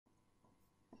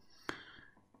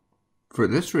For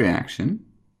this reaction,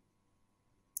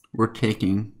 we're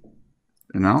taking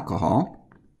an alcohol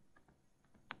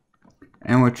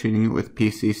and we're treating it with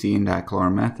PCC and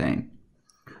dichloromethane.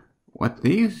 What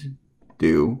these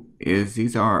do is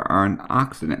these are an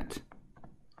oxidant.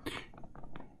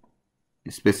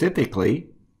 Specifically,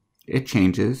 it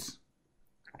changes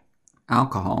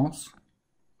alcohols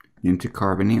into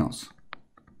carbonyls.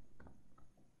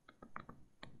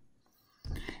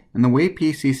 And the way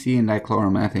PCC and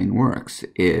dichloromethane works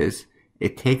is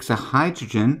it takes a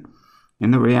hydrogen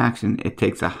in the reaction, it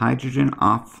takes a hydrogen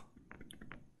off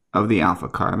of the alpha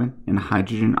carbon and a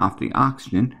hydrogen off the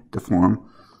oxygen to form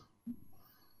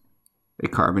a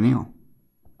carbonyl.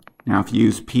 Now if you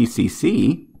use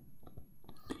PCC,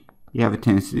 you have a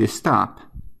tendency to stop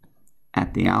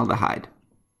at the aldehyde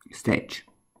stage.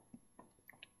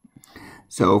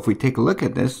 So if we take a look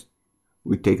at this,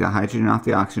 we take a hydrogen off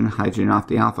the oxygen, hydrogen off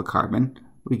the alpha carbon,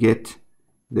 we get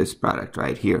this product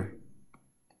right here.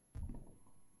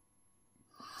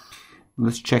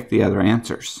 Let's check the other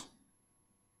answers.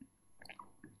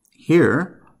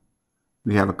 Here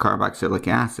we have a carboxylic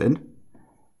acid.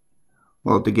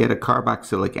 Well, to get a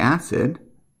carboxylic acid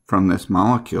from this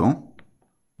molecule,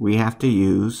 we have to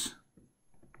use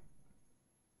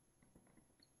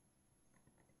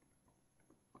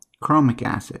chromic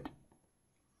acid.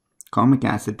 Chromic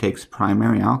acid takes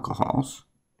primary alcohols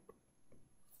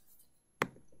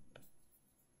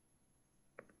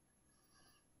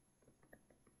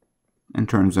and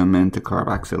turns them into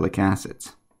carboxylic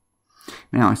acids.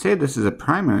 Now I say this is a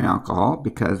primary alcohol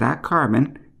because that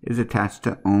carbon is attached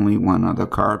to only one other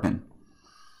carbon.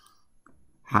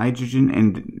 Hydrogen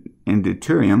and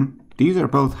deuterium, these are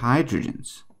both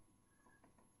hydrogens.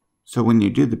 So when you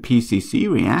do the PCC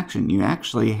reaction, you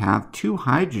actually have two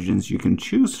hydrogens you can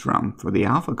choose from for the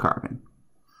alpha carbon.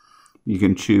 You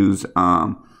can choose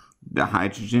the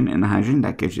hydrogen and the hydrogen,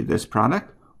 that gives you this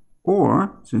product.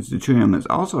 Or, since deuterium is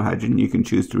also hydrogen, you can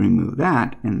choose to remove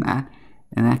that, and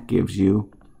that gives you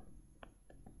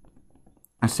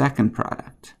a second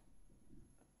product.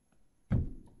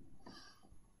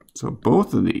 So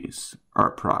both of these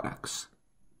are products.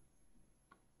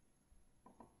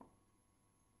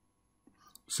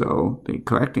 So the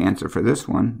correct answer for this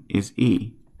one is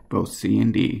E. Both C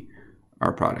and D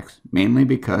are products, mainly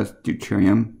because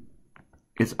deuterium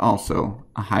is also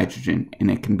a hydrogen and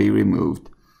it can be removed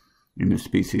in this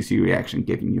PCC reaction,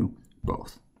 giving you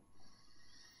both.